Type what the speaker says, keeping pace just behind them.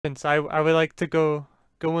Since I would like to go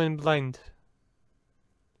in blind.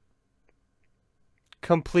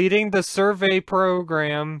 Completing the survey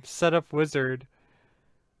program. Setup wizard.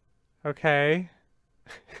 Okay.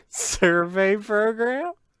 Survey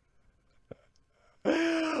program?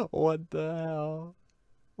 What the hell?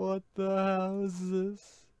 What the hell is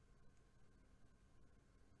this?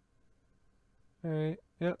 Alright,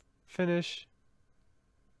 yep. Finish.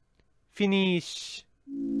 Finish.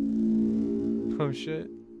 Oh shit.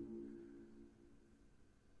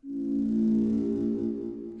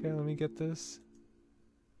 Okay, let me get this.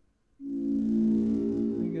 Let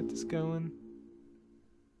me get this going.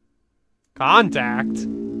 Contact?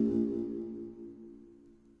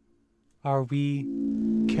 Are we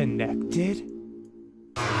connected?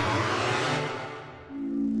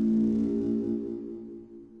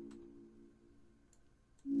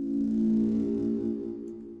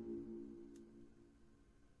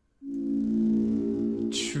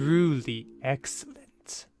 Truly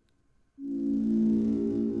excellent.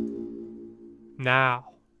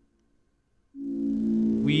 Now,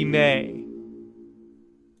 we may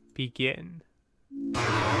begin.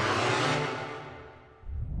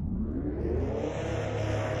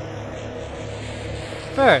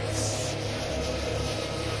 First,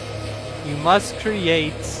 you must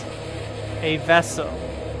create a vessel.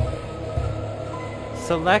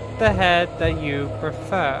 Select the head that you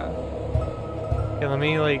prefer. Okay, let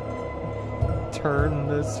me like turn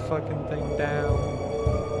this fucking thing down.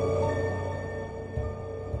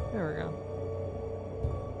 There we go.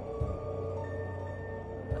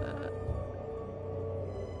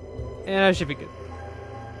 And that should be good.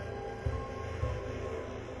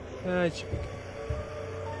 That should be good.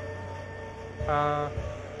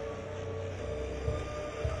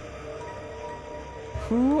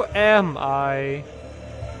 Who am I?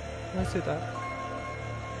 Let's say that.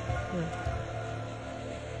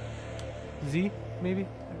 Z, maybe?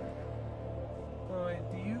 Oh wait,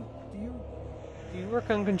 do you work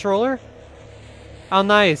on controller? Oh,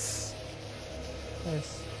 nice.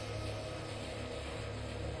 Nice.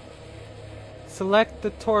 Select the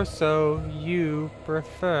torso you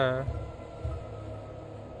prefer.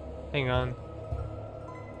 Hang on.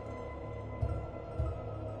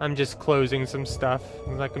 I'm just closing some stuff.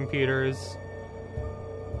 My computer is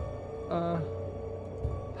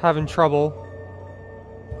having trouble.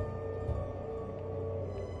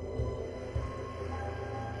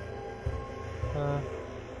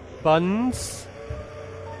 Buttons.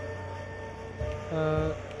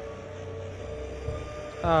 Oh,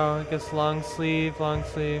 I guess long sleeve, long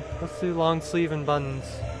sleeve. Let's do long sleeve and buttons.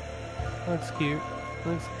 Looks cute.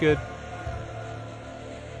 Looks good.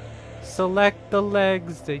 Select the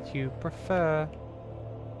legs that you prefer.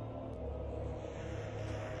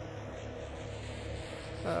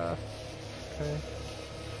 Okay.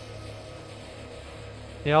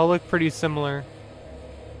 They all look pretty similar.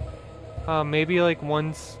 Maybe like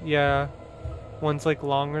one's, yeah. One's like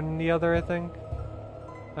longer than the other, I think.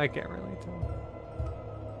 I can't really tell.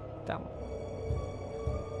 That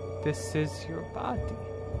one. This is your body.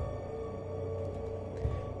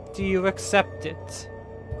 Do you accept it?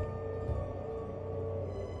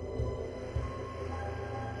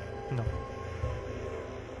 No.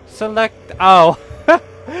 Select. Oh!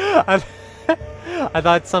 I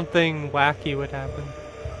thought something wacky would happen.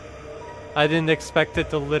 I didn't expect it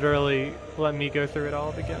to literally let me go through it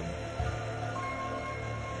all again.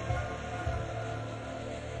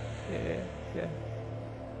 Yeah.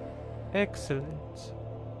 Excellent.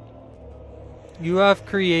 You have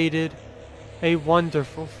created a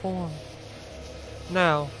wonderful form.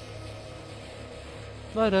 Now,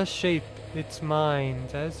 let us shape its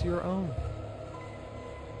mind as your own.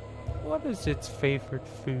 What is its favorite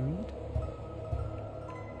food?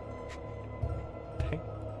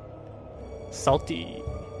 Salty.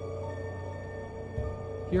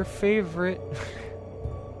 Your favorite...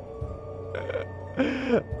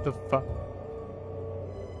 The fuck?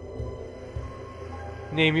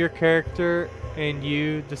 Name your character and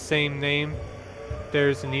you the same name.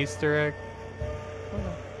 There's an Easter egg.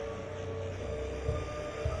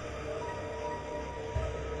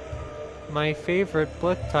 My favorite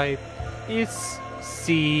blood type is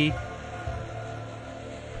C.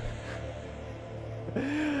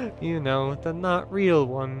 You know, the not real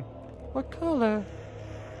one. What color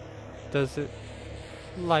does it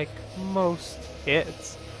like most?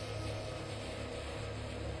 It's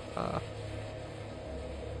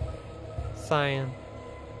cyan.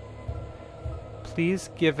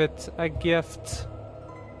 Please give it a gift.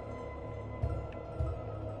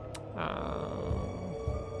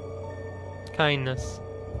 Kindness.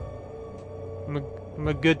 I'm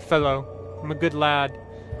a good fellow. I'm a good lad.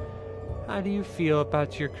 How do you feel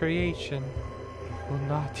about your creation? Will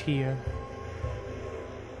not hear.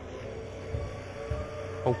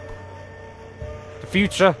 Hope. The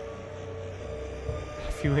future.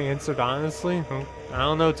 If you answered honestly, I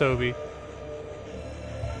don't know, Toby.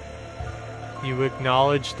 You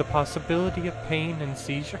acknowledge the possibility of pain and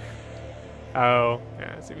seizure? Oh,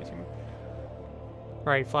 yeah, I see what you mean.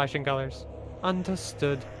 Right, flashing colors.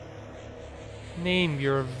 Understood. Name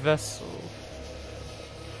your vessel.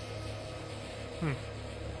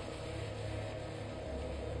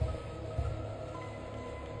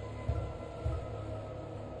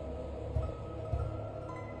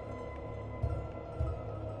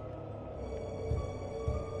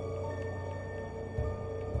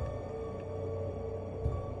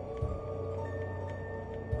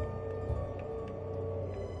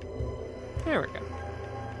 There we go.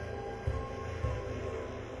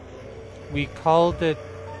 We called it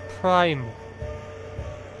Primal.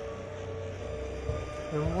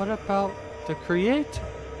 And what about the creator?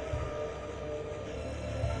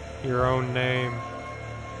 Your own name.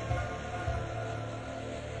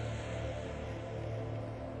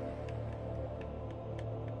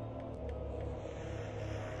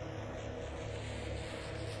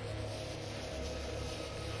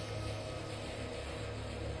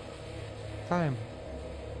 Primal.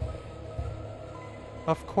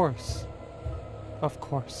 Of course. Of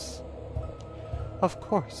course. Of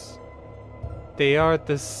course. They are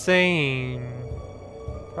the same.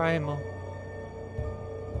 Primal.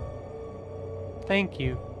 Thank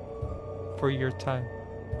you for your time.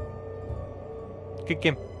 Good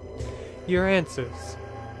game. Your answers.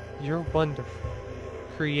 Your wonderful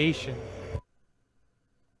creation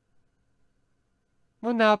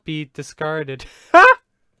will not be discarded.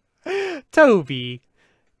 Toby!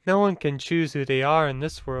 No one can choose who they are in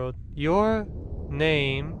this world. Your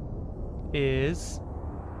name is...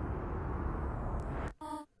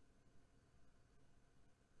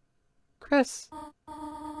 Chris.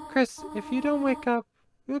 Chris, if you don't wake up,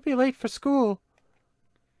 you'll be late for school.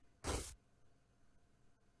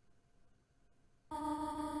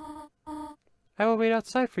 I will wait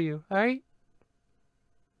outside for you, alright?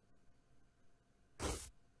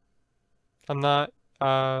 I'm not,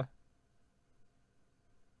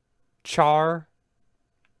 Char?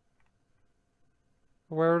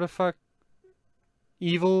 Where the fuck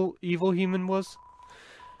evil human was?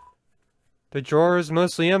 The drawer is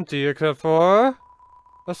mostly empty except for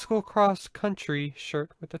a school cross-country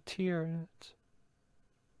shirt with a tear in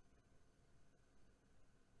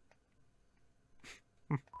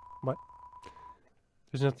it. What?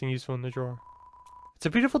 There's nothing useful in the drawer. It's a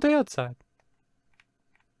beautiful day outside.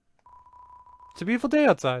 It's a beautiful day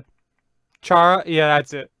outside. Chara? Yeah,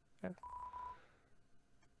 that's it. Yeah.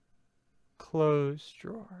 Closed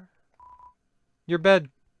drawer. Your bed.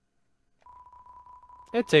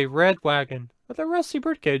 It's a red wagon with a rusty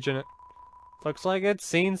birdcage in it. Looks like it's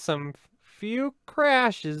seen some few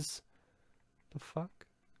crashes. The fuck?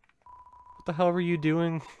 What the hell were you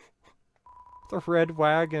doing with a red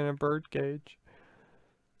wagon and a birdcage?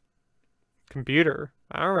 Computer.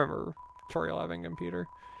 I remember Toriel having a computer.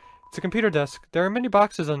 It's a computer desk. There are many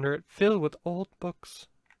boxes under it, filled with old books.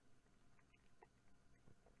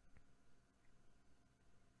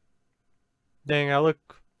 Dang, I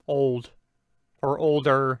look old. Or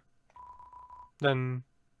older than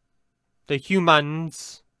the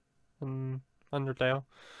humans in Undertale.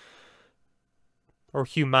 Or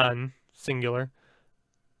human, singular.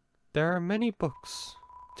 There are many books.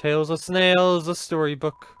 Tales of Snails, a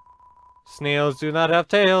storybook. Snails do not have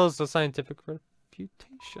tails, a scientific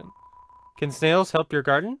reputation. Can snails help your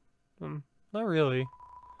garden? Not really.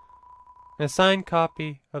 A signed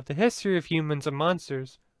copy of The History of Humans and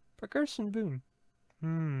Monsters by Gerson Boone.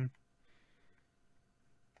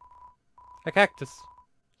 A cactus.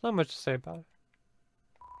 Not much to say about it.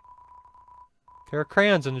 There are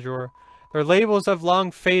crayons in the drawer. Their labels have long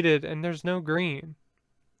faded and there's no green.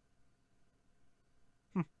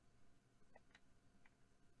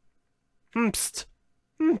 Psst.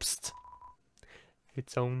 Psst.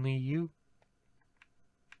 It's only you.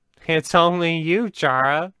 It's only you,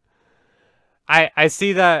 Chara. I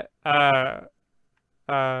see that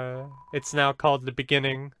it's now called the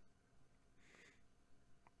beginning.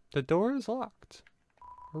 The door is locked.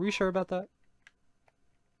 Are we sure about that?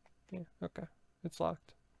 Yeah, okay. It's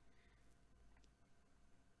locked.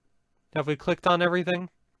 Have we clicked on everything?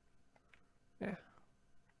 Yeah.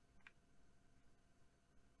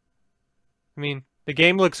 I mean, the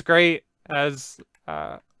game looks great as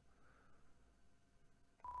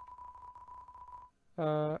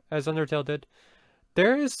Undertale did.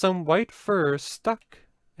 There is some white fur stuck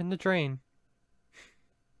in the drain.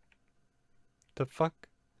 the fuck?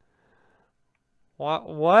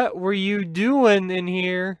 What were you doing in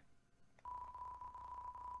here?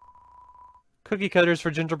 Cookie cutters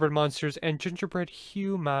for gingerbread monsters and gingerbread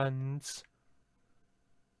humans.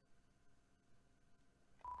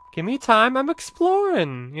 Give me time. I'm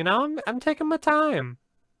exploring. You know, I'm taking my time.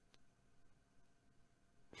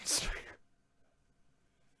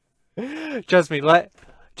 Trust me.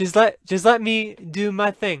 Just let me do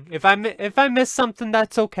my thing. If I miss something,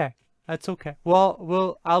 that's okay. That's okay.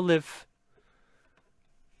 Well, I'll live.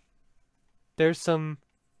 There's some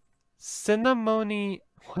cinnamony.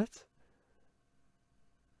 What?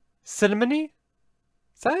 Cinnamony?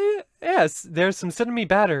 Is that it? Yes. There's some cinnamon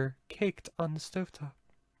batter caked on the stovetop.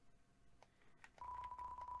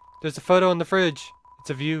 There's a photo in the fridge.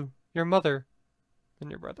 It's of you, your mother,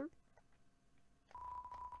 and your brother.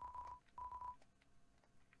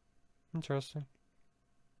 Interesting.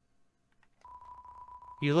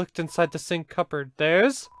 You looked inside the sink cupboard.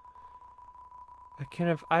 There's a can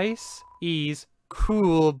of Ice Ease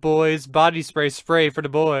Cool Boys body spray for the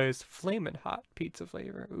boys. Flamin' hot pizza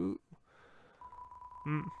flavor. Ooh.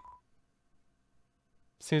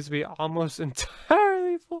 Seems to be almost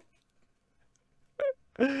entirely full.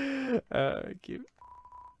 Cute.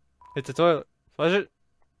 It's a toilet. Flush it.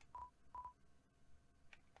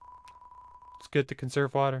 It's good to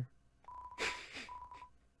conserve water.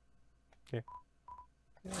 Here.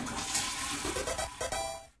 Yeah.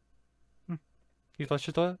 You flush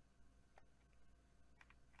the toilet?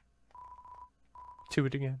 Do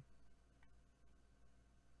it again.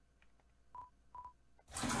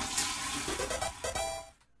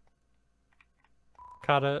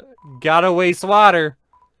 Gotta waste water.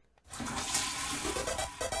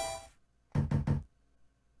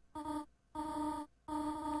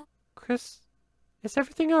 Chris, is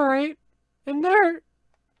everything alright in there?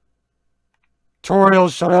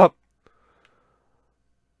 Toriel, shut up.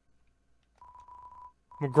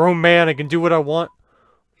 I'm a grown man. I can do what I want.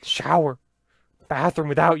 Shower. Bathroom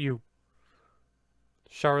without you.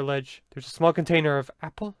 Shower ledge. There's a small container of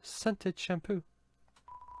apple-scented shampoo.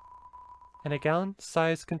 And a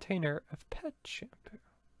gallon-sized container of pet shampoo.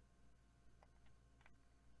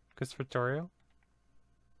 Because for Toriel?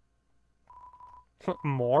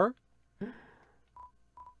 More?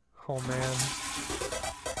 Oh man.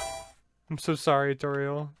 I'm so sorry,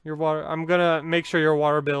 Toriel. Your water. I'm gonna make sure your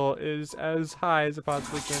water bill is as high as it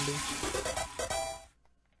possibly can be.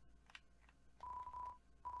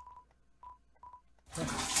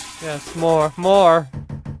 Yes, more.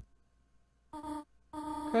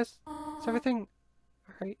 Chris, is everything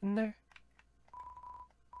alright in there?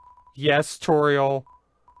 Yes, Toriel.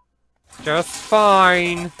 Just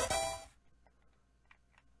fine.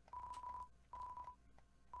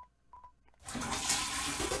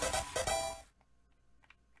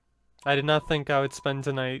 I did not think I would spend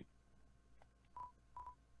tonight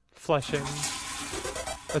flushing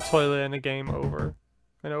a toilet in a game over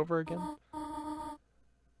and over again.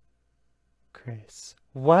 Chris,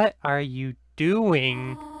 what are you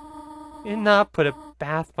doing? You did not put a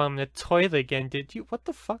bath bomb in the toilet again, did you? What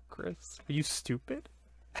the fuck, Chris? Are you stupid?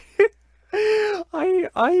 Are you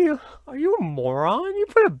a moron? You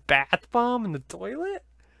put a bath bomb in the toilet?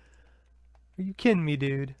 Are you kidding me,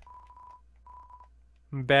 dude?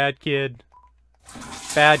 Bad kid.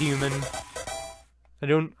 Bad human.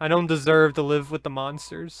 I don't deserve to live with the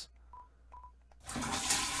monsters.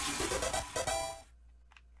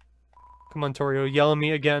 Come on, Toriel, yell at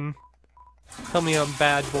me again. Tell me I'm a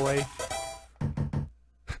bad boy.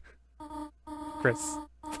 Chris,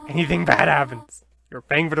 if anything bad happens, you're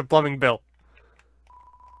paying for the plumbing bill.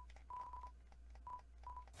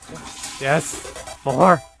 Yes,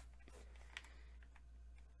 more.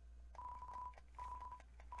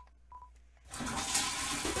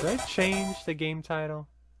 Did I change the game title?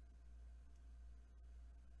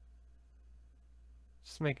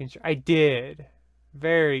 Just making sure. I did.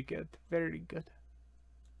 Very good. Very good.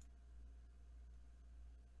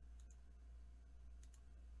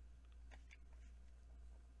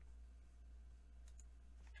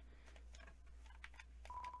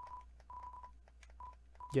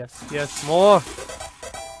 Yes, more!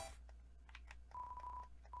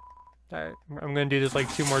 Alright, I'm gonna do this like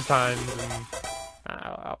 2 more times and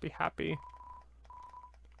I'll be happy.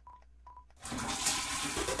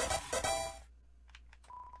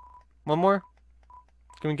 One more?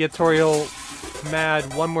 Can we get Toriel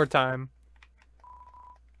mad one more time?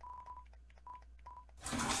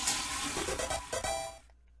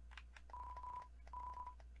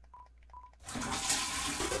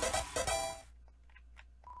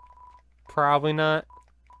 Probably not.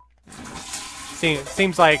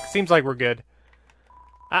 Seems like we're good.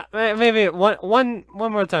 Maybe one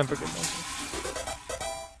more time for good measure.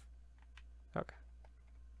 Okay.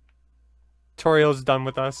 Toriel's done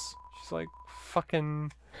with us. She's like,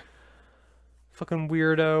 fucking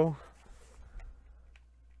weirdo.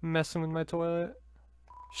 Messing with my toilet.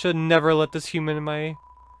 Should never let this human in my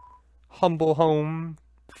humble home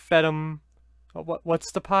fed him.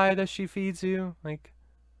 What's the pie that she feeds you? Like,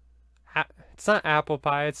 it's not apple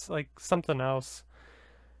pie. It's like something else.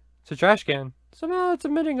 It's a trash can. Somehow it's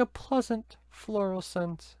emitting a pleasant floral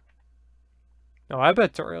scent. Oh, I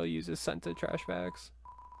bet Toriel uses scented trash bags.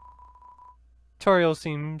 Toriel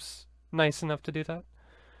seems nice enough to do that.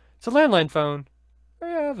 It's a landline phone. Oh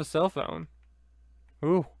yeah, I have a cell phone.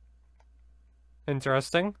 Ooh.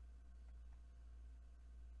 Interesting.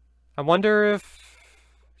 I wonder if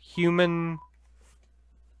human...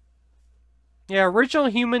 Yeah, original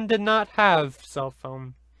human did not have cell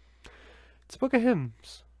phone. It's a book of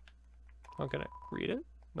hymns. Oh, can I read it?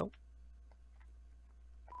 Nope.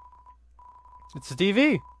 It's a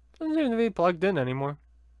TV. Doesn't seem to be plugged in anymore.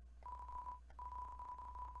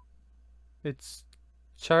 It's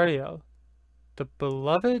Chariel, the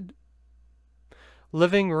beloved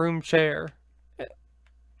living room chair.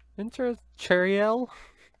 Enter Chariel.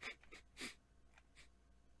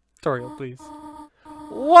 Toriel, please.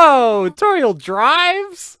 Whoa! Toriel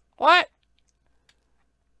drives? What?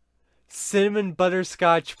 Cinnamon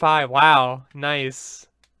butterscotch pie. Wow, nice.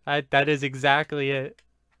 That is exactly it.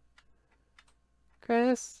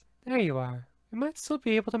 Chris, there you are. We might still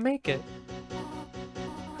be able to make it.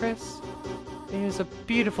 Chris, it is a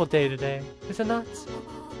beautiful day today, is it not?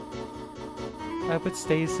 I hope it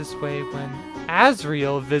stays this way when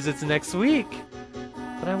Asriel visits next week.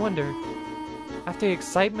 But I wonder, after the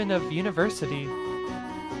excitement of university,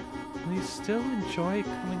 will you still enjoy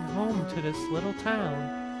coming home to this little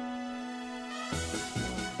town?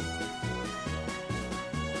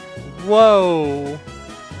 Whoa!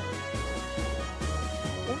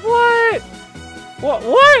 What?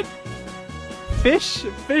 What? Fish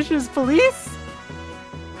is police?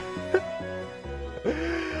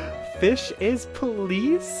 Fish is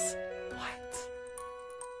police? What?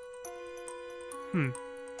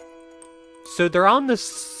 So they're on the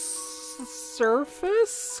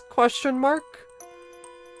surface? Question mark?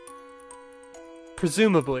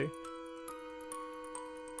 Presumably.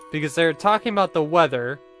 Because they're talking about the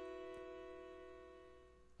weather.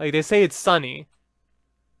 Like, they say it's sunny.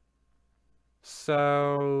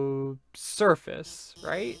 So, surface,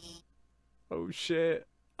 right? Oh shit.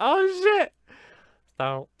 Oh shit!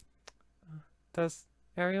 So, does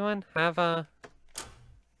everyone have a...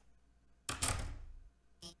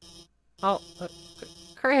 Oh,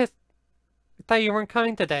 Chris! I thought you weren't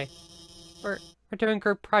coming today. We're doing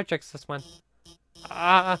group projects this one.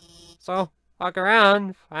 So, walk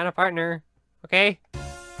around, find a partner, okay?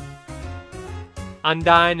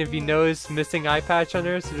 Undyne, if you notice missing eye patch on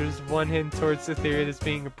her, so there's one hint towards the theory that's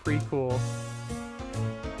being a prequel.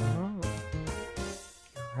 Oh.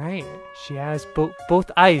 Right, she has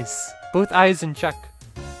both eyes. Both eyes in check.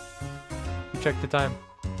 You check the time.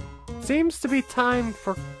 Seems to be time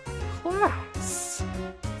for class.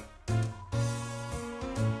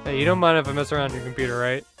 Hey, you don't mind if I mess around your computer,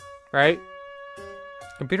 right? Right?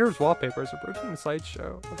 Computer's wallpapers are producing a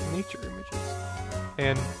slideshow of nature images.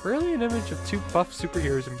 And really an image of two buff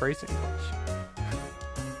superheroes embracing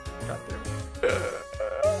God damn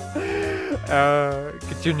it.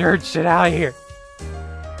 Get your nerd shit out of here.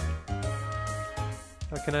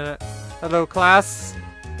 Hello class.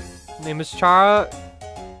 Name is Chara.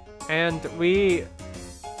 And we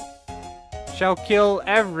shall kill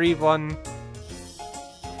everyone.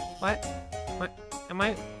 What? Am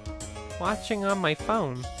I watching on my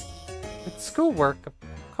phone? It's schoolwork, of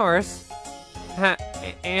course.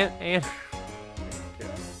 And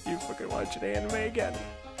you fucking watching anime again.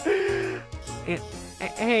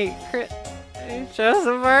 Hey, Chris, you chose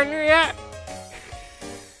a partner yet?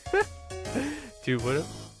 Dude, what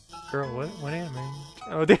anime?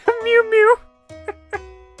 Oh, damn, Mew Mew.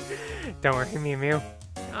 Don't worry, Mew Mew.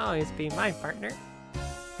 I'll always be my partner.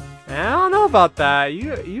 I don't know about that.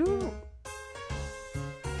 You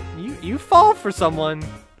fall for someone.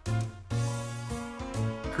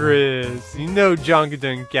 Chris, you know Jonga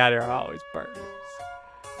and Cat are always partners.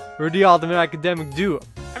 We're the ultimate academic duo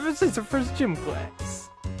ever since our first gym class.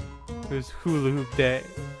 It was hula hoop day.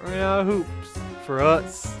 We're out hoops for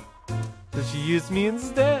us. So she used me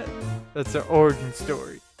instead. That's our origin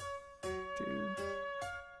story. Dude.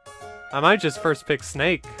 I might just first pick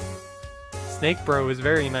Snake. Snake Bro is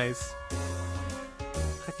very nice.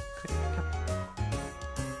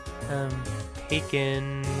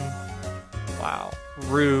 Taken. Wow.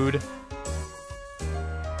 Rude.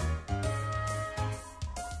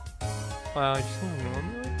 Wow, I just ignore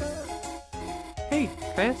me like that? Hey,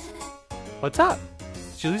 Chris. What's up?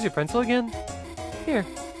 Did you lose your pencil again? Here.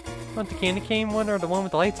 Want the candy cane one or the one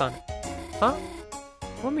with the lights on it? Huh?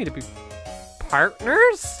 Want me to be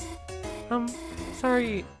partners?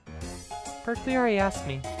 Sorry. Berkeley already asked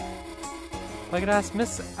me. I could ask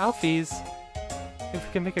Miss Alphys if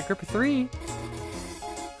we can make a group of 3.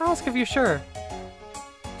 I'll ask if you're sure.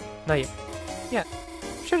 Not yet. Yeah.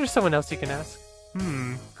 I'm sure there's someone else you can ask.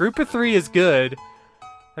 Group of 3 is good.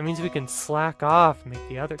 That means we can slack off and make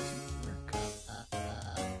the other 2 work.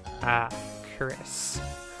 Ah, Chris.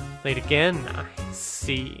 Late again? I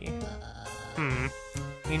see.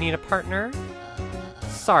 You need a partner?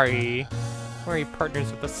 Sorry. We're already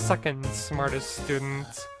partners with the second smartest student.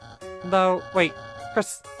 Though, wait,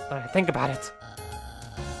 Chris, think about it.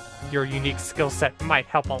 Your unique skill set might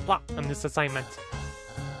help a lot on this assignment.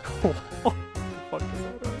 What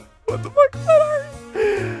the fuck is that art?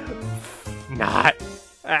 Not.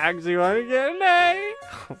 I actually want to get an A.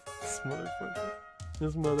 This motherfucker.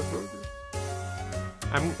 This motherfucker.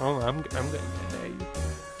 I'm gonna get an A.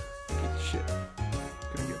 Get shit.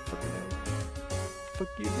 Gonna get a fucking A. Fuck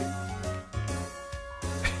you, dude.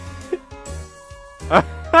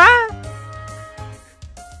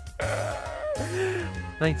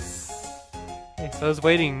 Nice. Nice. I was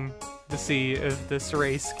waiting to see if this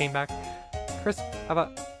race came back. Chris, how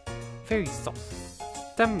about fairy sauce?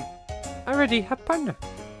 Them I already have partner.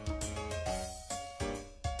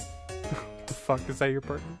 The fuck, is that your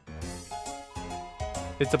partner?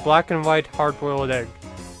 It's a black and white hard-boiled egg.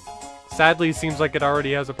 Sadly, seems like it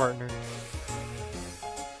already has a partner.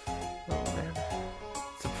 Oh man.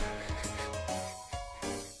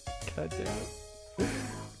 God damn it.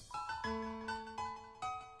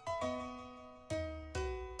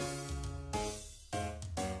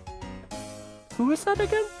 Who is that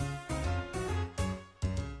again?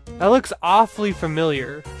 That looks awfully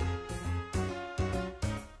familiar.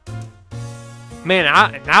 Man,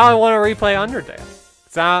 now I want to replay Undertale.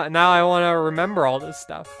 Now I want to remember all this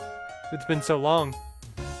stuff. It's been so long.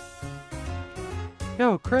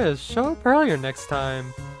 Yo, Chris, show up earlier next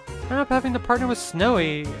time. End up having to partner with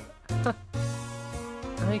Snowy.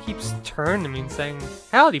 And he keeps turning to me and saying,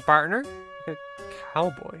 "Howdy, partner." Like a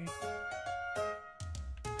cowboy.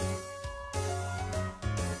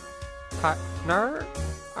 Partner?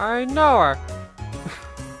 I know her.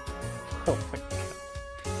 Oh my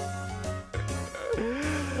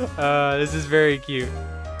god. This is very cute.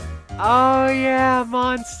 Oh yeah,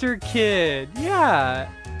 Monster Kid. Yeah.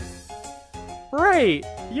 Right.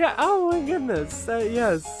 Yeah. Oh my goodness.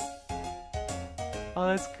 Yes. Oh,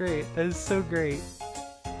 that's great. That is so great.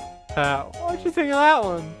 What'd you think of that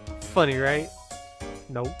one? Funny, right?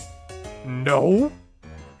 Nope. No?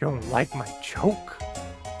 You don't like my joke?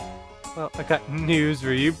 Well, I got news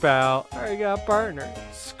for you, pal. I already got a partner.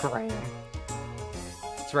 Scram.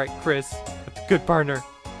 That's right, Chris. That's a good partner.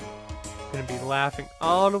 I'm gonna be laughing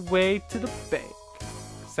all the way to the bank.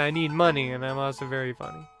 Cause I need money, and I'm also very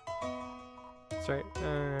funny. That's right.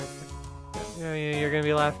 Yeah, you're gonna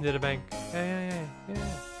be laughing to the bank. Yeah.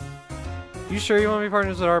 You sure you want to be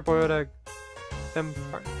partners with our boiled egg? Them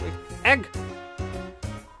wait, egg!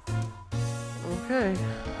 Okay.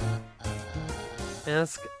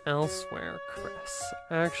 Ask elsewhere, Chris.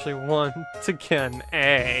 I actually want to get an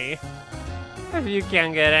A. If you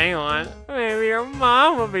can't get anyone, maybe your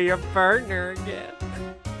mom will be your partner again.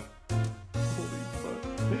 Holy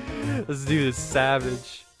fuck. This dude is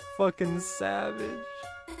savage. Fucking savage.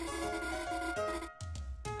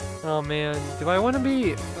 Oh man, do I want to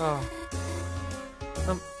be... Oh.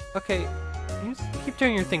 Okay. You just keep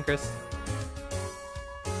doing your thing, Chris.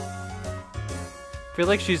 I feel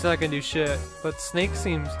like she's not gonna do shit, but Snake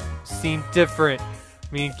seem different.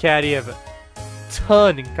 Me and Caddy have a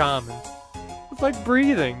ton in common. It's like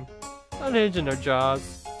breathing. Unhinging our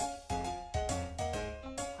jaws.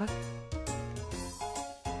 What?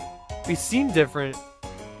 We seem different.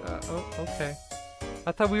 Oh, okay.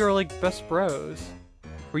 I thought we were like best bros.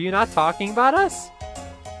 Were you not talking about us?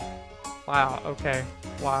 Wow, okay.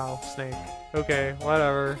 Wow, Snake. Okay,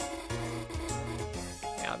 whatever.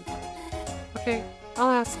 Yeah. Okay,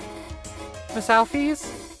 I'll ask. Miss Alphys?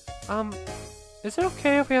 Is it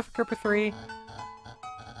okay if we have a group of 3?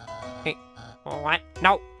 Hey, what?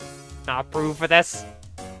 No! Not approved for this!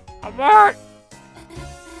 Abort!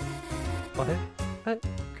 What?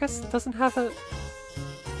 Chris doesn't have a...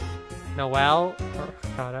 Noelle? Or,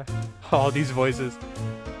 God, all these voices.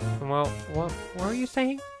 Well, what were you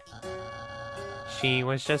saying? She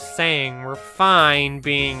was just saying we're fine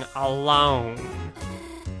being alone.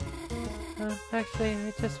 Actually,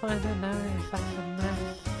 I just wanted to know if I could...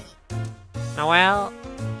 Noelle,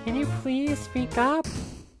 Can you please speak up?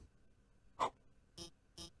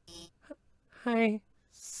 Hi,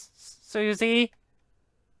 Susie.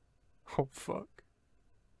 Oh, fuck.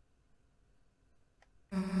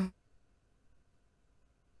 Am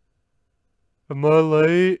I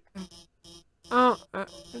late? Oh,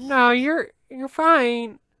 no, you're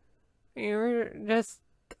fine. You're just,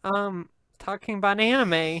 talking about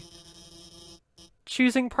anime.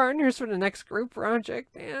 Choosing partners for the next group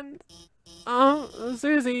project, and,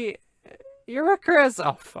 Susie, you're a Chris.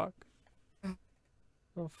 Oh, fuck.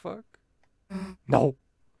 Oh, fuck. No.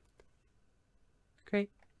 Great.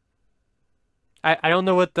 I don't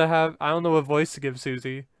know what to have. I don't know what voice to give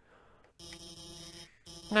Susie.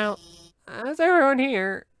 Now, as everyone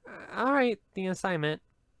here, I'll write the assignment.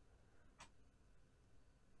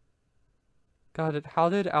 God, how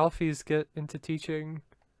did Alphys get into teaching?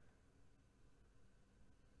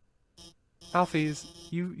 Alphys,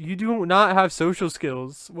 you do not have social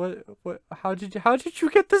skills. What how did you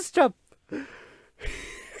get this job?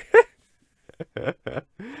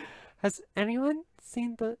 Has anyone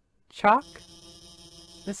seen the chalk?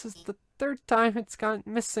 This is the third time it's gone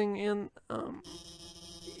missing, and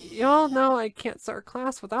you all know I can't start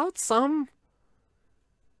class without some.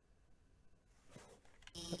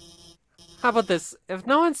 How about this? If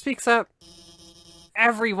no one speaks up,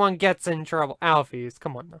 everyone gets in trouble. Alphys,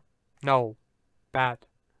 come on now. No. Bad.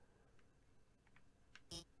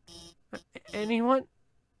 Anyone?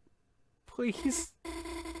 Please?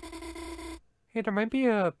 Hey, there might be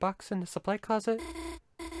a box in the supply closet.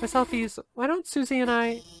 Miss Alphys, why don't Susie and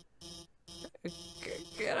I...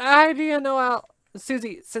 Good idea, Noel.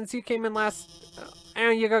 Susie, since you came in last, I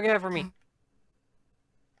want you go get it for me.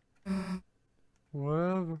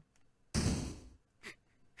 Whatever.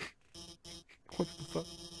 What the fuck?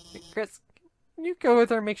 Hey, Chris, can you go with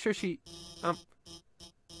her and make sure she,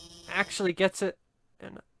 actually gets it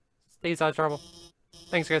and stays out of trouble?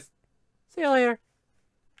 Thanks, Chris. See you later.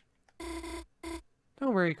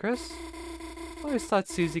 Don't worry, Chris. I always thought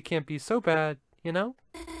Susie can't be so bad, you know?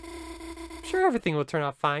 I'm sure everything will turn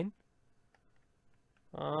out fine.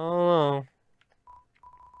 Oh.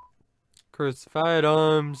 Crucified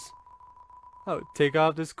arms. I would take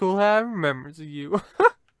off this cool hat in remembrance of you.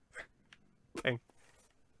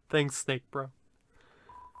 Thanks, Snake Bro.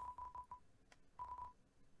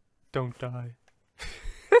 Don't die.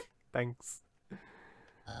 Thanks.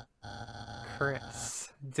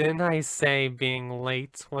 Chris, didn't I say being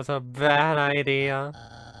late was a bad idea?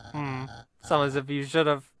 Sounds as if you should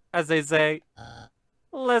have, as they say,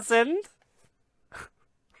 listened.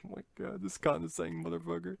 Oh my god, this condescending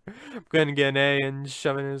motherfucker. I'm gonna get an A and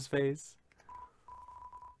shove it in his face.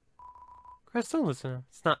 Chris, don't listen to him.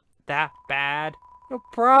 It's not that bad. You'll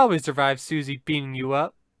probably survive Susie beating you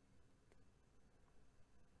up.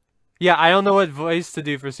 Yeah, I don't know what voice to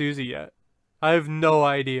do for Susie yet. I have no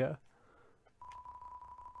idea.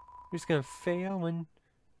 You're just gonna fail when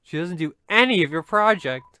she doesn't do any of your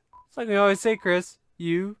project. It's like we always say, Chris.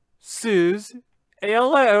 You, Suze,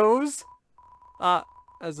 ALOs.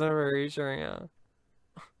 That's not very sure, yeah.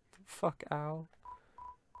 Fuck, ow.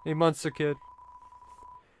 Hey, Monster Kid.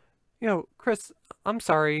 You know, Chris, I'm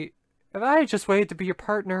sorry. If I had just waited to be your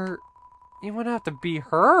partner, you wouldn't have to be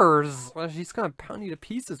hers. Well, she's gonna pound you to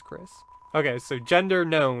pieces, Chris. Okay, so gender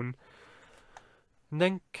known. And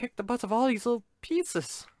then kick the butts of all these little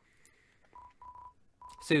pieces.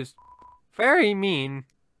 Suze, very mean,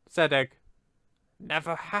 said Egg.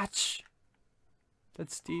 Never hatch.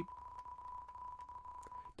 That's deep.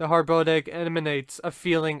 The hard-boiled egg emanates a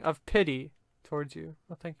feeling of pity towards you.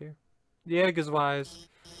 Oh, thank you. The egg is wise.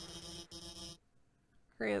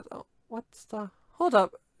 Great. Oh, what's the... Hold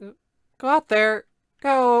up. Go out there.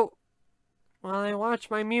 Go. While I watch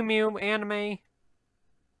my Mew Mew anime.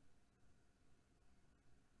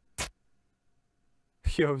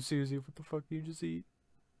 Yo, Susie, what the fuck did you just eat?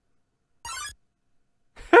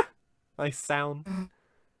 Nice sound.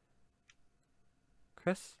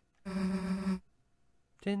 Chris?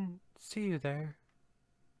 Didn't see you there.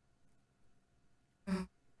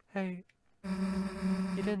 Hey,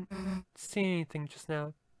 you didn't see anything just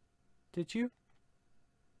now, did you?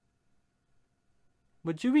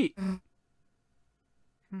 What'd you eat?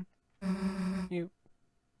 You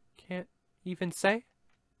can't even say?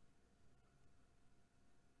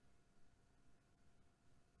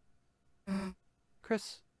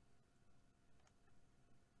 Chris?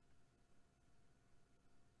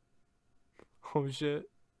 Oh shit.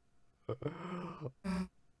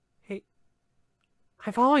 Hey,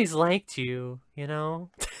 I've always liked you, you know?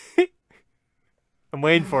 I'm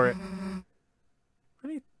waiting for it.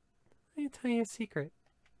 Let me tell you a secret.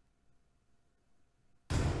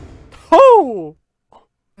 Oh!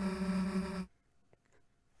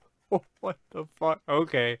 The fuck?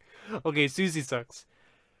 Okay. Okay, Susie sucks.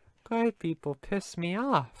 Quiet people piss me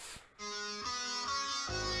off.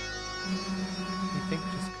 You think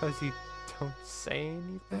just because you don't say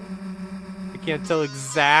anything, you can't tell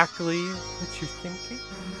exactly what you're thinking?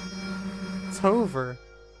 It's over.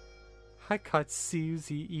 I caught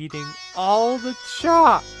Susie eating all the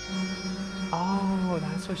chalk. Oh,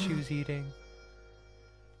 that's what she was eating.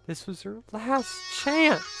 This was her last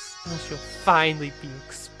chance. Now she'll finally be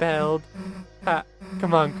expelled. Ah,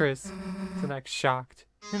 come on, Chris. Don't act shocked.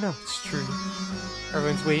 You know it's true.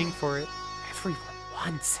 Everyone's waiting for it. Everyone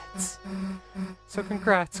wants it. So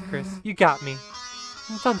congrats, Chris. You got me.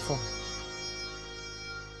 I'm done for.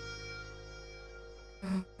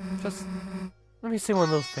 Just let me say one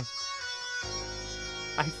little thing.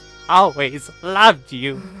 I've always loved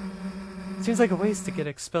you. Seems like a waste to get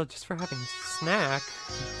expelled just for having a snack.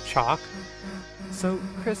 Chalk. So,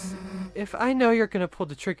 Chris, if I know you're gonna pull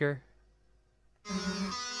the trigger,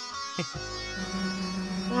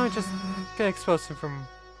 I'll just get exposed from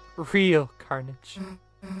real carnage.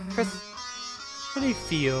 Chris, how do you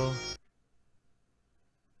feel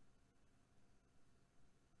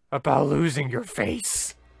about losing your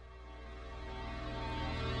face?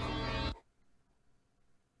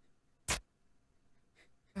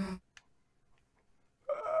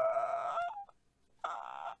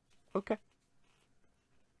 Okay.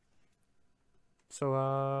 So,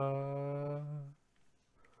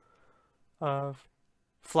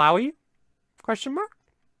 Flowey? Question mark?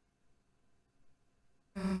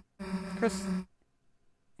 Chris,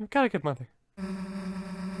 you've got a good mother.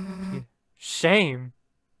 Yeah. Shame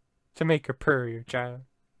to make her purr your child.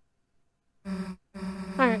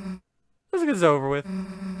 Alright, let's get this over with.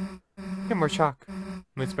 Get more chalk.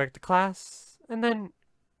 Moves back to class, and then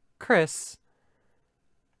Chris.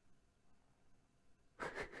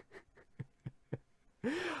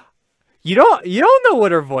 You don't know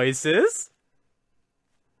what her voice is.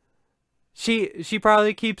 She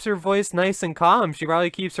probably keeps her voice nice and calm. She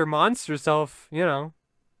probably keeps her monster self, you know,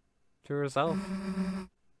 to herself.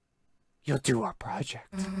 You'll do our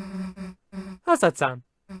project. How's that sound?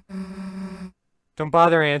 Don't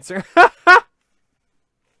bother answer.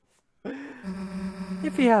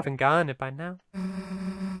 If you haven't gotten it by now,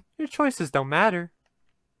 your choices don't matter.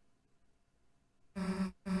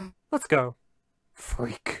 Let's go.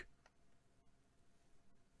 Freak.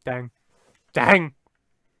 Dang. Dang!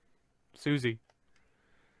 Susie.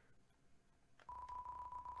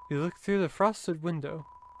 You look through the frosted window.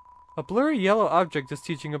 A blurry yellow object is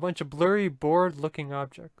teaching a bunch of blurry, bored-looking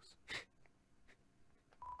objects.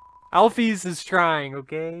 Alfie's is trying,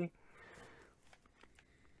 okay?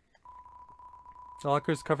 The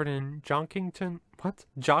locker is covered in Jockington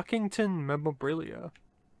memorabilia.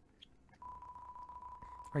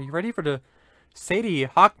 Are you ready for the Sadie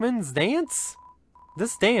Hawkman's dance?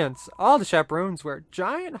 This dance, all the chaperones wear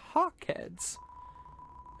giant hawk heads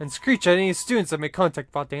and screech at any students that make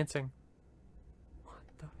contact while dancing. What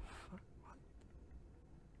the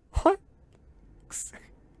fuck?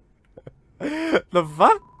 What? The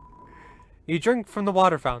fuck? You drink from the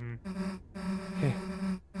water fountain. Hey.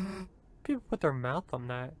 People put their mouth on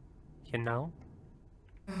that, you know?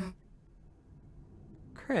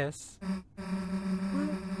 Chris,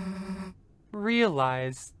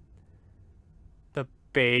 realized the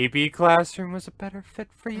baby classroom was a better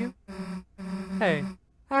fit for you? Hey,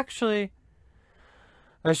 actually,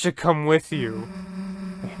 I should come with you.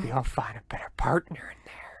 Maybe I'll find a better partner in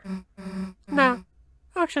there. Nah,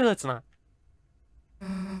 actually, let's not.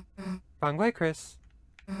 Wrong way, Chris.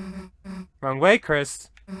 Wrong way, Chris.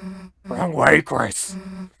 Wrong way, Chris.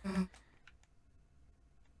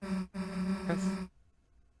 Chris?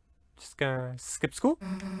 Just gonna skip school?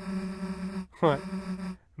 What?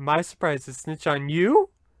 Am I surprised to snitch on you?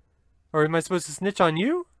 Or am I supposed to snitch on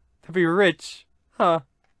you? To be rich? Huh.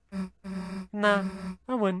 Nah,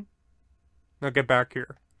 I wouldn't. Now get back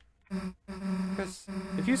here. Chris,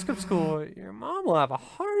 if you skip school, your mom will have a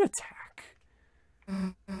heart attack.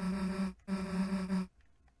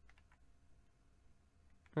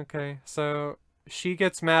 Okay, so she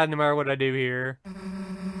gets mad no matter what I do here.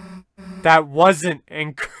 That wasn't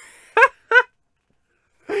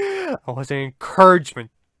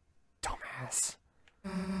encouragement, dumbass.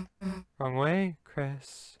 Wrong way,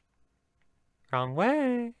 Chris. Wrong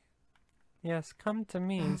way. Yes, come to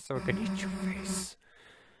me so I can eat your face.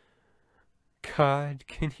 God,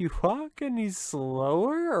 can you walk any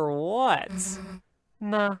slower or what?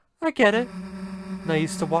 Nah, I get it. Not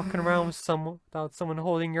used to walking around with someone without someone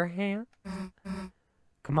holding your hand.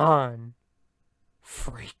 Come on,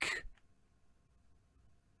 freak.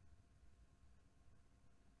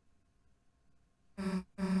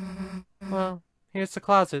 Well, Here's the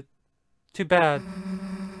closet. Too bad.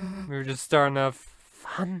 We were just starting to have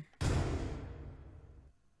fun.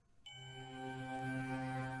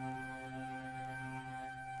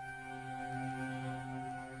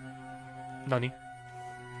 Nani?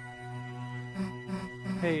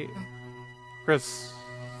 Hey, Chris.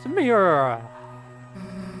 Send me your.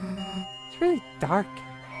 It's really dark in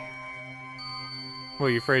there. What, are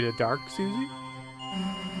you afraid of dark, Susie?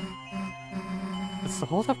 What's the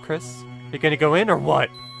hold up, Chris? You gonna go in or what?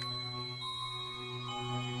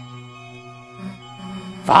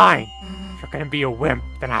 Fine! If you're gonna be a wimp,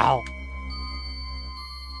 then I'll...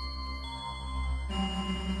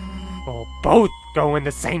 We'll both go in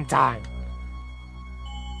the same time!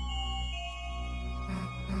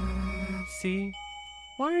 See?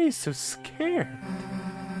 Why are you so scared?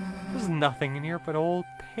 There's nothing in here but old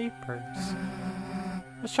papers.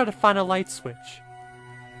 Let's try to find a light switch.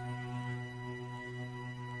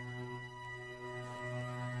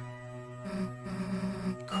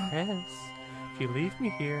 Chris, if you leave me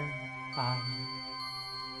here,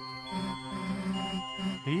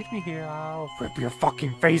 I'll rip your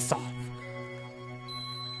fucking face off.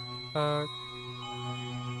 Can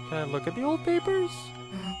I look at the old papers?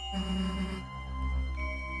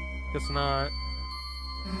 Guess not.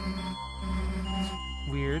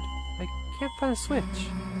 It's weird. I can't find a switch.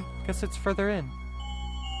 Guess it's further in.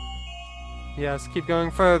 Yes, keep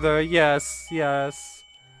going further. Yes, yes.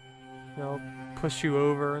 I'll push you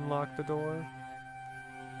over and lock the door.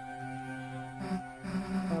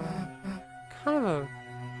 Kind of a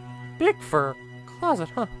big for a closet,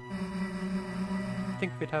 huh? I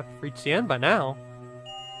think we'd have reached the end by now.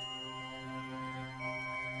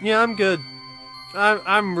 Yeah, I'm good.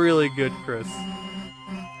 I'm really good, Chris.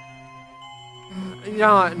 You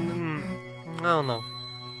know, I don't know.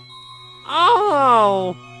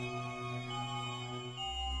 Oh!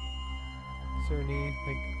 Is there any,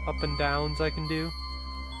 like, up and downs I can do?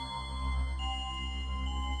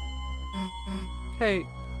 Hey,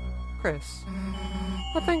 Chris.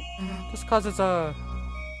 I think this closet's,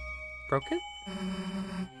 broken?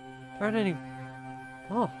 There aren't any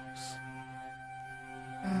walls.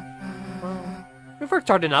 Well, we've worked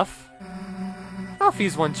hard enough.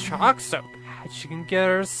 Alfie's one chalk so bad she can get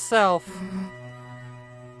herself.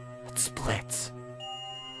 Let's split.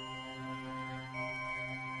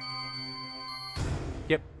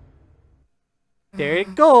 Yep. There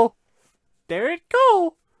it go. There it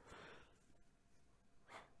go.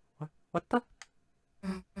 What the?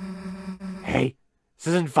 Hey, this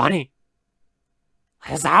isn't funny.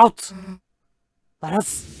 Let us out. Let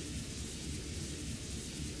us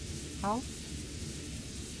out.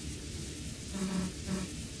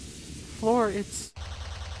 Floor, it's...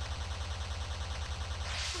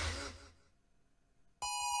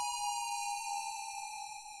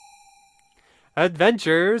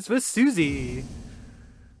 Adventures with Susie.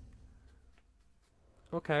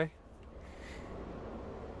 Okay.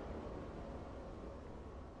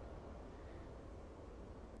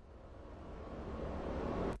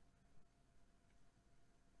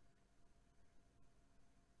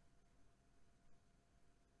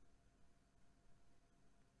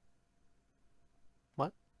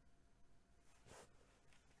 What?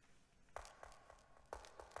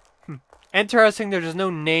 Interesting, there's no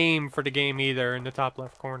name for the game either in the top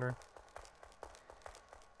left corner.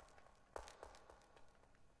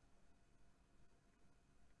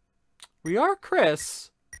 We are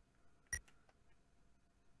Chris.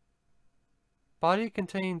 Body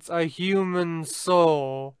contains a human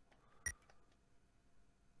soul.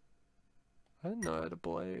 I didn't know I had a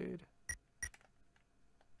blade.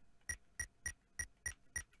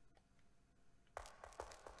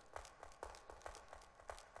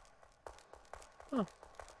 Huh.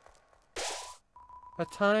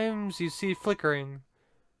 At times you see flickering.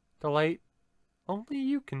 The light only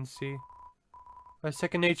you can see. By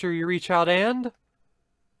second nature you reach out and...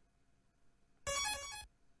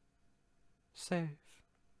 save.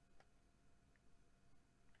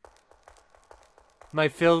 Am I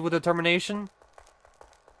filled with determination?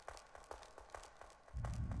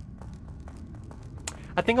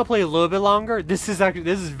 I think I'll play a little bit longer. This is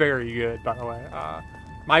very good, by the way.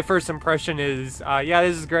 My first impression is, yeah,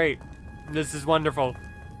 this is great. This is wonderful.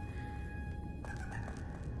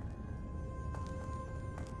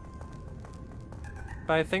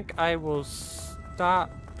 But I think I will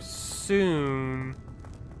stop soon.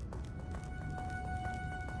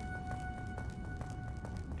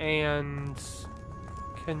 And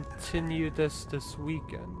continue this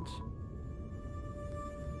weekend.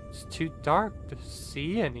 It's too dark to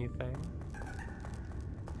see anything.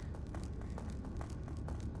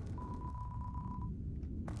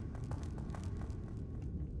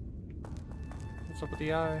 What's up with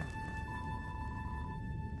the eye?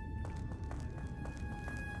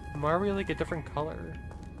 Why are we like a different color?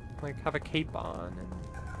 Like have a cape on and...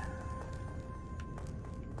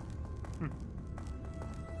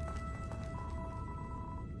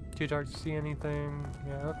 Too dark to see anything.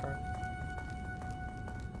 Yeah, okay.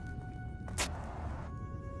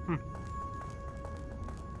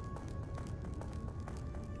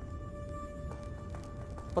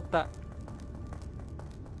 What the?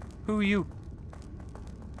 Who are you?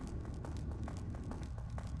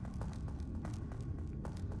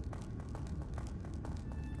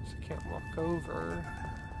 Just can't walk over.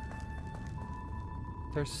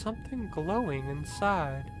 There's something glowing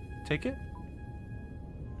inside. Take it?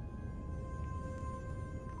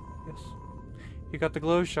 Yes. You got the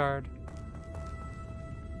glow shard.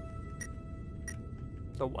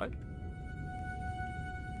 The what?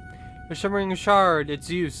 The shimmering shard, its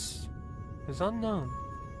use is unknown.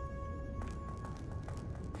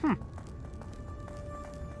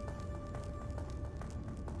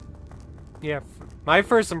 Yeah, my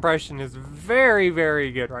first impression is very,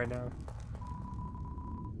 very good right now.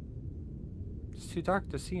 It's too dark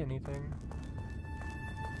to see anything.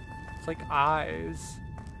 It's like eyes.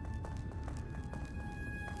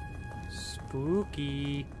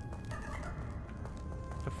 Spooky.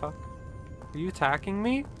 The fuck? Are you attacking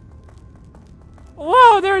me?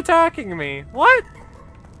 Whoa, they're attacking me! What?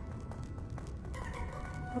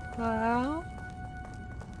 What the hell?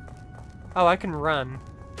 Oh, I can run.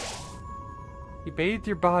 You bathe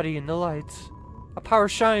your body in the light. A power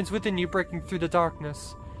shines within you, breaking through the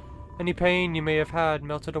darkness. Any pain you may have had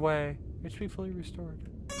melted away. HP fully restored.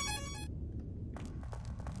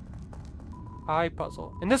 Eye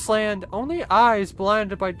puzzle. In this land, only eyes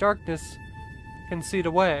blinded by darkness can see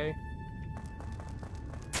the way.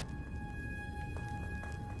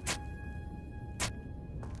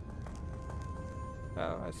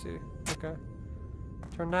 Oh, I see. Okay.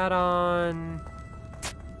 Turn that on.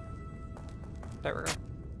 There we go.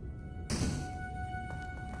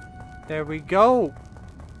 There we go.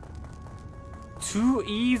 Too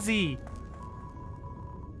easy.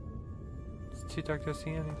 It's too dark to see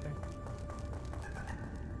anything.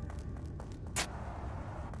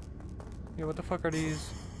 Yeah, what the fuck are these?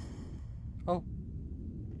 Oh.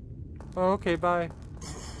 Oh, okay, bye.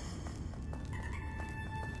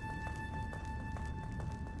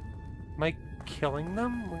 Am I killing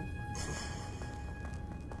them?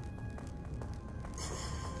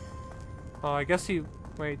 Oh, I guess he...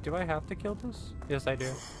 Wait, do I have to kill this? Yes, I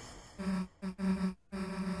do.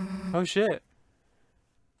 Oh, shit.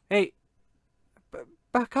 Hey.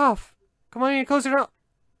 Back off. Come on, get closer now.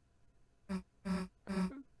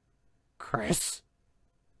 Chris?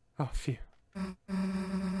 Oh, phew.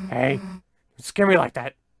 Hey. Don't scare me like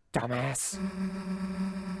that, dumbass.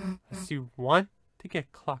 Unless you want to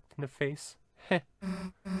get clocked in the face. Heh.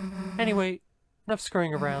 Anyway, enough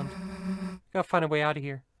screwing around. Gotta find a way out of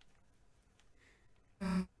here.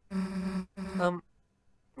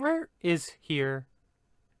 Where is here?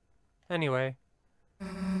 Anyway.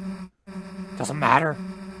 Doesn't matter.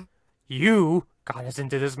 You got us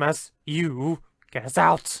into this mess. You get us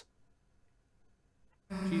out.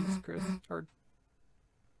 Jesus, Chris. Or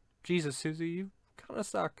Jesus, Susie, you kinda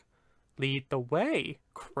suck. Lead the way,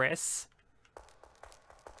 Chris.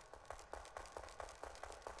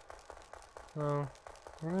 Oh,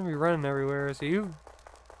 we're gonna be running everywhere, so you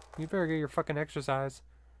better get your fucking exercise.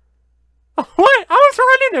 Oh, what? I was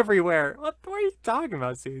running everywhere! What are you talking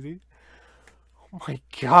about, Susie? Oh my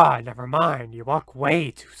god, never mind. You walk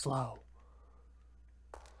way too slow.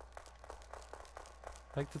 I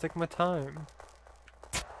like to take my time.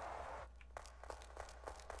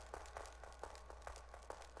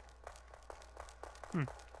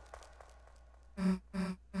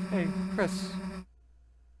 Hey, Chris.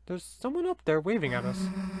 There's someone up there waving at us.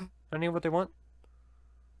 Any of what they want?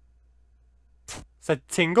 Is that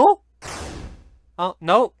Tingle? Oh,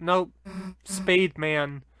 no, no. Spade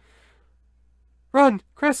Man. Run,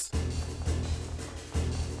 Chris!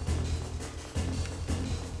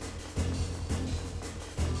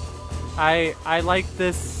 I like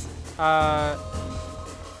this,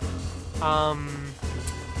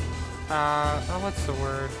 what's the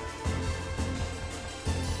word?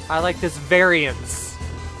 I like this variance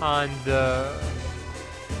on the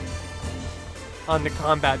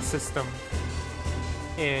combat system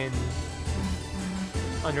in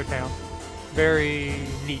Undertale. Very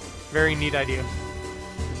neat idea.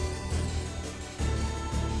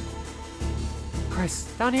 Chris,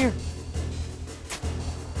 down here.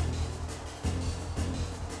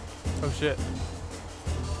 Oh shit.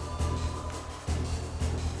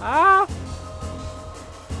 Ah!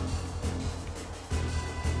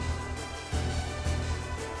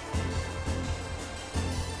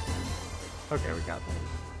 Okay, we got that.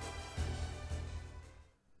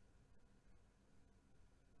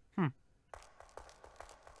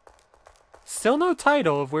 Still no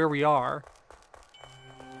title of where we are.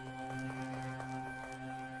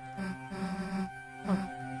 Oh,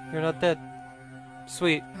 you're not dead.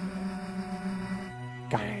 Sweet.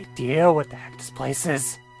 Got an idea what the heck this place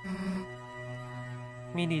is?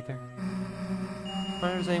 Me neither. I wonder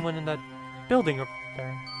if there's anyone in that building up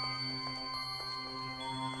there.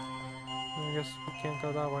 I guess we can't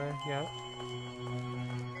go that way yet.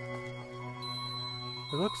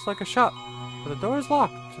 It looks like a shop, but the door is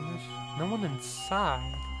locked and there's no one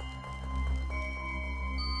inside.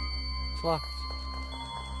 It's locked.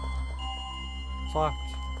 It's locked.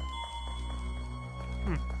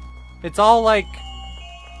 It's all like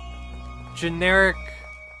generic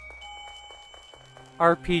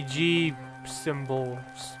RPG symbols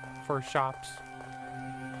for shops.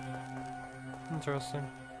 Interesting.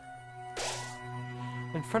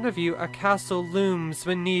 In front of you, a castle looms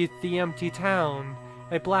beneath the empty town.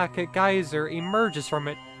 A black geyser emerges from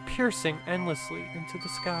it, piercing endlessly into the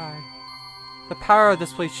sky. The power of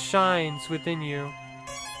this place shines within you.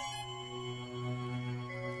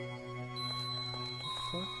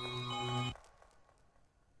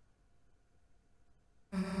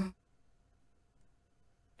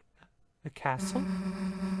 A castle?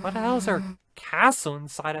 What the hell is there a castle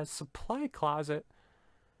inside a supply closet?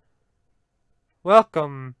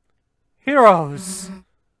 Welcome, heroes!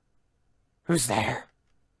 Who's there?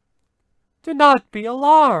 Do not be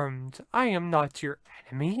alarmed. I am not your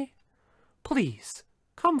enemy. Please,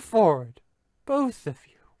 come forward, both of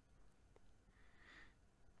you.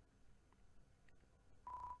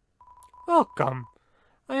 Welcome.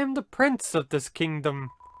 I am the prince of this kingdom.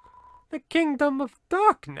 The kingdom of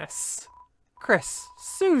darkness. Chris,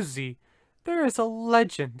 Susie, there is a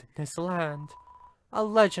legend in this land. A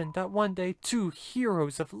legend that one day 2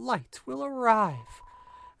 heroes of light will arrive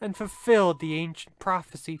and fulfill the ancient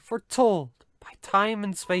prophecy foretold by time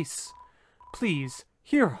and space. Please,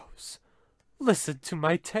 heroes, listen to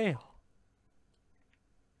my tale.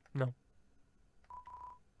 No.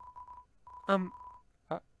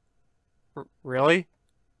 Really?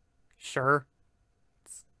 Sure.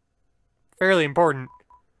 It's fairly important.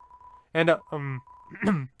 And,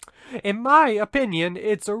 in my opinion,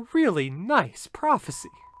 it's a really nice prophecy.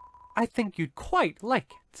 I think you'd quite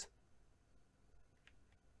like it.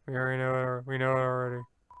 We already know it. We know it already.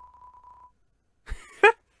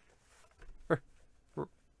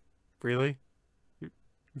 Really? You've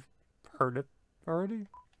heard it already?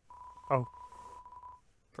 Oh.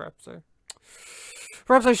 Perhaps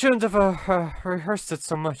I shouldn't have rehearsed it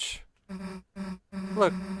so much.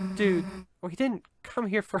 Look, dude, we didn't come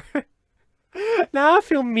here for... Now I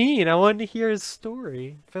feel mean. I wanted to hear his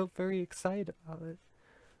story. I felt very excited about it.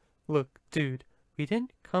 Look, dude, we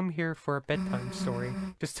didn't come here for a bedtime story.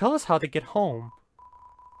 Just tell us how to get home.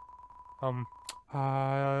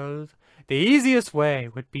 The easiest way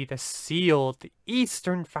would be to seal the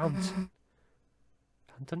eastern fountain.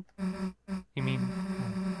 Fountain? You mean,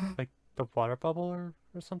 like the water bubble or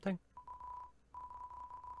something?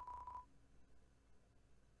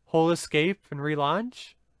 Whole escape and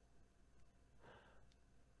relaunch?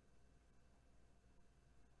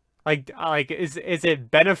 Like, is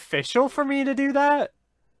it beneficial for me to do that?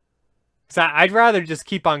 'Cause I'd rather just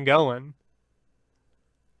keep on going.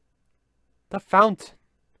 The fountain.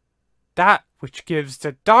 That which gives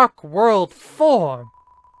the dark world form.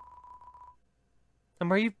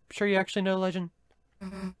 Are you sure you actually know legend?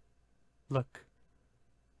 Look.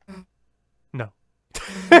 No.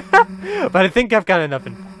 But I think I've got enough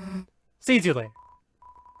info. See you later.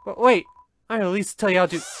 But wait, I'll at least tell you how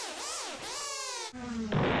to...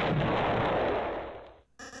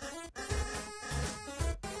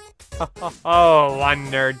 Oh,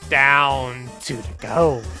 wander down to the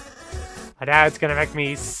goal. My dad's gonna make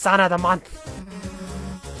me son of the month.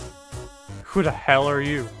 Who the hell are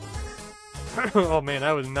you? Oh man,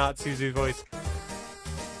 that was not Susie's voice.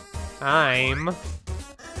 I'm...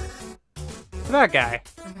 that guy.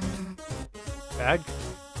 Bad guy.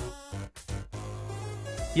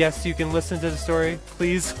 Yes, you can listen to the story.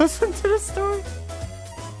 Please listen to the story.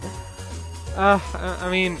 I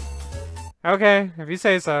mean... okay, if you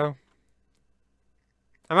say so.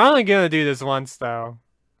 I'm only gonna do this once, though.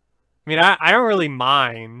 I mean, I don't really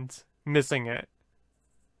mind missing it.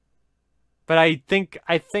 But I think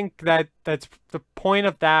that's the point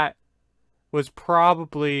of that was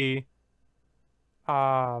probably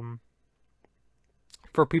for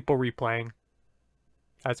people replaying.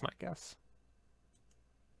 That's my guess.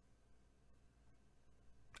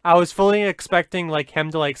 I was fully expecting, like, him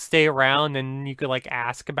to, like, stay around and you could, like,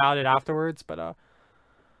 ask about it afterwards, but,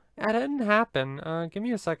 that didn't happen. Give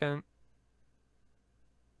me a second.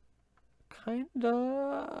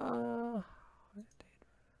 Kinda...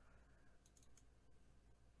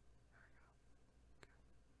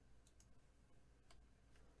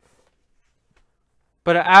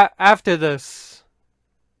 But after this,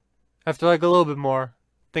 after, like, a little bit more,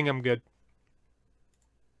 I think I'm good.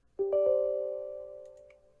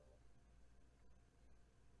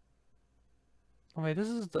 Oh, wait, this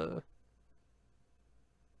is the...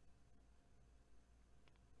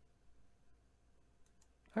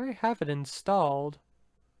 I already have it installed.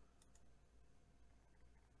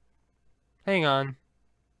 Hang on.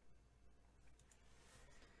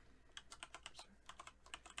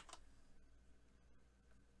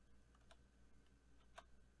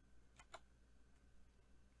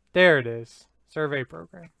 There it is. Survey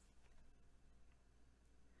program.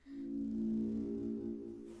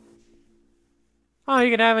 Oh,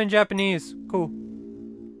 you can have it in Japanese. Cool.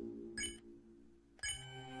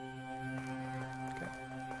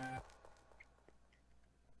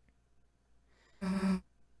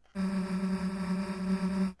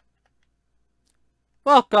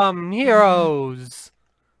 Welcome, heroes!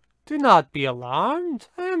 Do not be alarmed.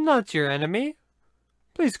 I am not your enemy.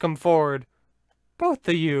 Please come forward. Both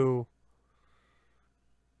of you.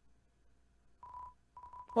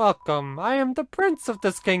 Welcome. I am the prince of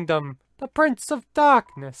this kingdom. The Prince of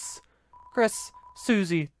Darkness. Chris,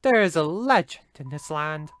 Susie, there is a legend in this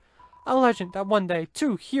land. A legend that one day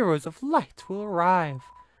 2 heroes of light will arrive.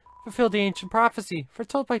 Fulfill the ancient prophecy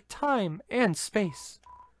foretold by time and space.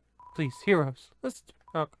 Please, heroes, let's...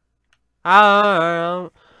 Okay.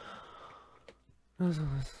 No.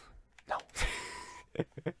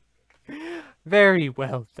 Very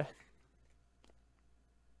well, then.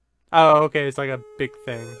 Oh, okay, it's like a big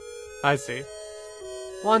thing. I see.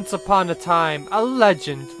 Once upon a time, a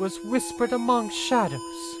legend was whispered among shadows.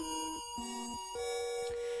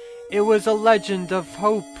 It was a legend of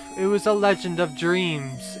hope. It was a legend of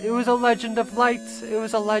dreams. It was a legend of light. It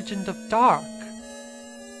was a legend of dark.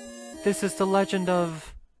 This is the legend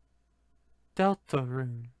of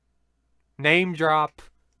Deltarune. Name drop.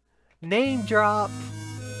 Name drop.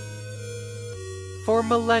 For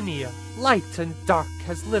millennia, light and dark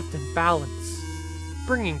has lived in balance,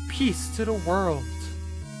 bringing peace to the world.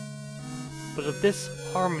 But if this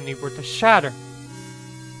harmony were to shatter,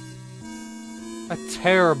 a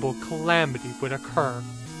terrible calamity would occur.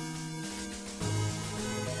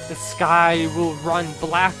 The sky will run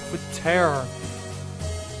black with terror,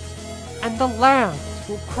 and the land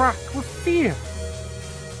will crack with fear.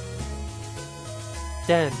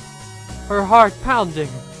 Then, her heart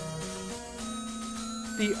pounding,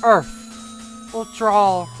 the earth will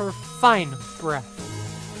draw her final breath,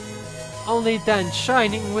 only then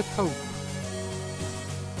shining with hope.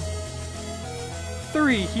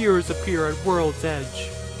 3 heroes appear at World's Edge.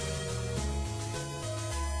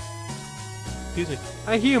 Excuse me.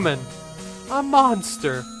 A human, a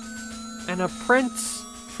monster, and a prince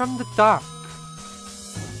from the dark.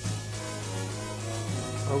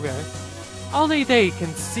 Okay. Only they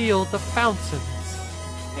can seal the fountains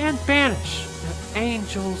and banish the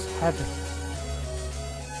angels' heaven.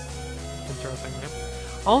 Interesting, man.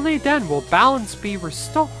 Only then will balance be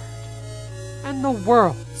restored and the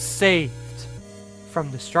world saved from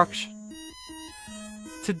destruction.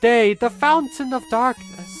 Today, the fountain of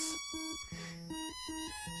darkness,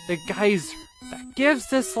 the geyser that gives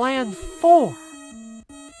this land form,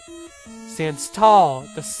 stands tall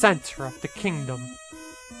at the center of the kingdom.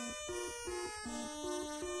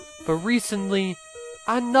 But recently,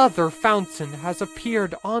 another fountain has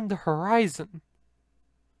appeared on the horizon.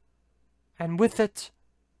 And with it,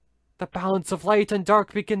 the balance of light and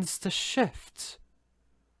dark begins to shift.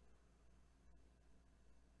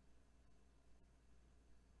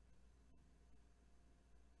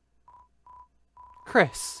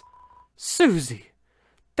 Chris, Susie,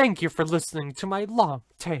 thank you for listening to my long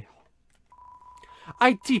tale.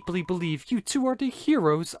 I deeply believe you two are the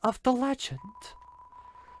heroes of the legend.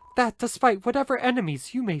 That despite whatever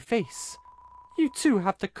enemies you may face, you two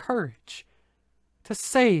have the courage to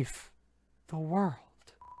save the world.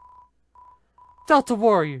 Delta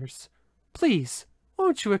Warriors, please,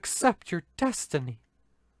 won't you accept your destiny?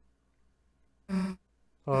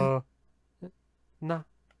 Nah.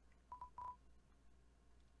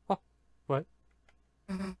 What?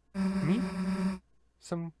 Me?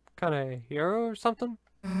 Some kind of hero or something?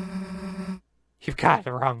 You've got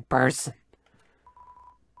the wrong person.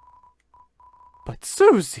 But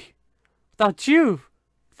Susie, without you,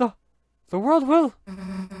 the world will...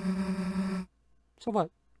 So what?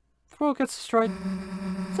 world gets destroyed,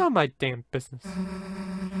 it's not my damn business.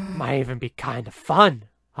 Might even be kind of fun,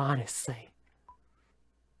 honestly.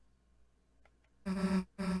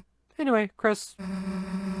 Anyway, Chris,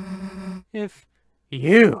 if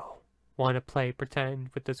you want to play pretend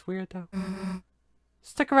with this weirdo,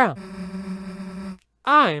 stick around.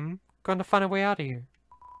 I'm gonna find a way out of here.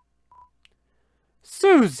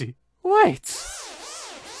 Susie, wait!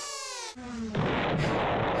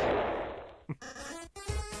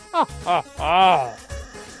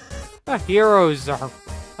 The heroes are...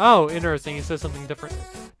 Oh, interesting, he says something different.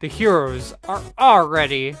 The heroes are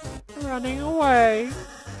already running away.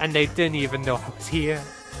 And they didn't even know I was here.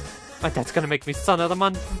 But that's gonna make me son of the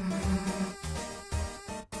month.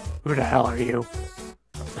 Who the hell are you?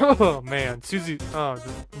 Oh man, Susie... Oh,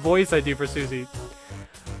 the voice I do for Susie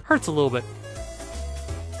hurts a little bit.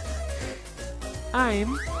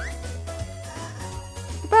 I'm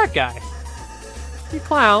the bad guy. You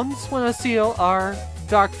clowns want to steal our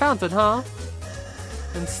dark fountain, huh?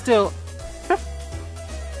 And still...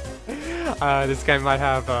 this guy might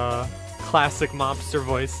have a classic mobster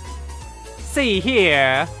voice. See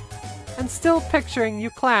here! And still picturing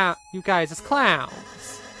you guys as clowns.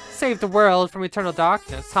 Save the world from eternal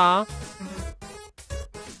darkness, huh?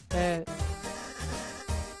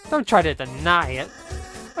 Don't try to deny it.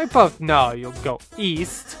 We both know you'll go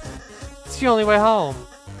east. It's the only way home.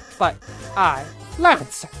 But I,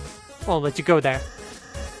 Lancer, won't let you go there.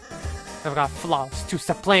 I've got a flawless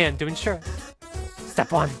two-step plan to ensure it.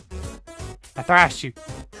 Step 1, I thrash you.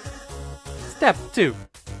 Step 2,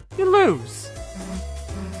 you lose.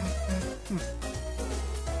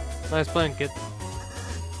 Nice plan, kid.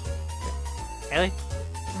 Really?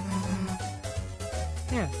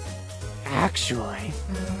 Yeah. Actually,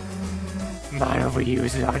 might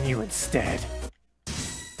overuse it on you instead.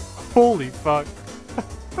 Holy fuck.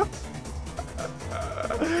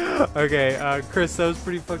 Okay, Chris, that was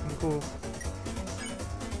pretty fucking cool.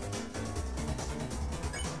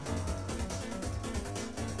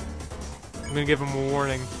 I'm gonna give him a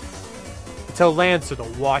warning. Tell Lancer to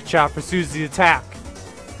watch out for Susie's attack.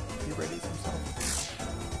 He readies himself.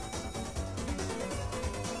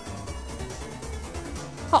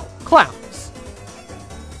 Oh, clowns!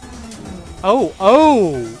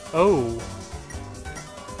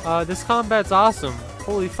 This combat's awesome.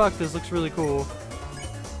 Holy fuck, this looks really cool.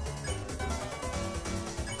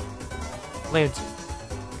 Lancer.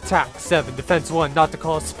 Attack 7, defense 1. Not to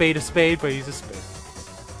call a spade, but he's a spade.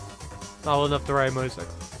 Not old enough to ride a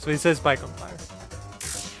motorcycle. So he says bike on fire.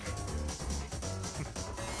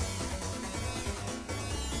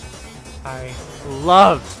 I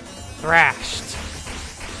love thrashed.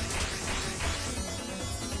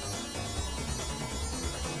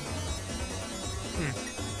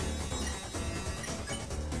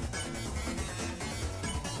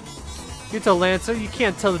 You tell Lancer you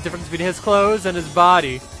can't tell the difference between his clothes and his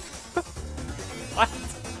body. What?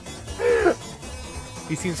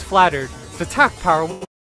 He seems flattered. His attack power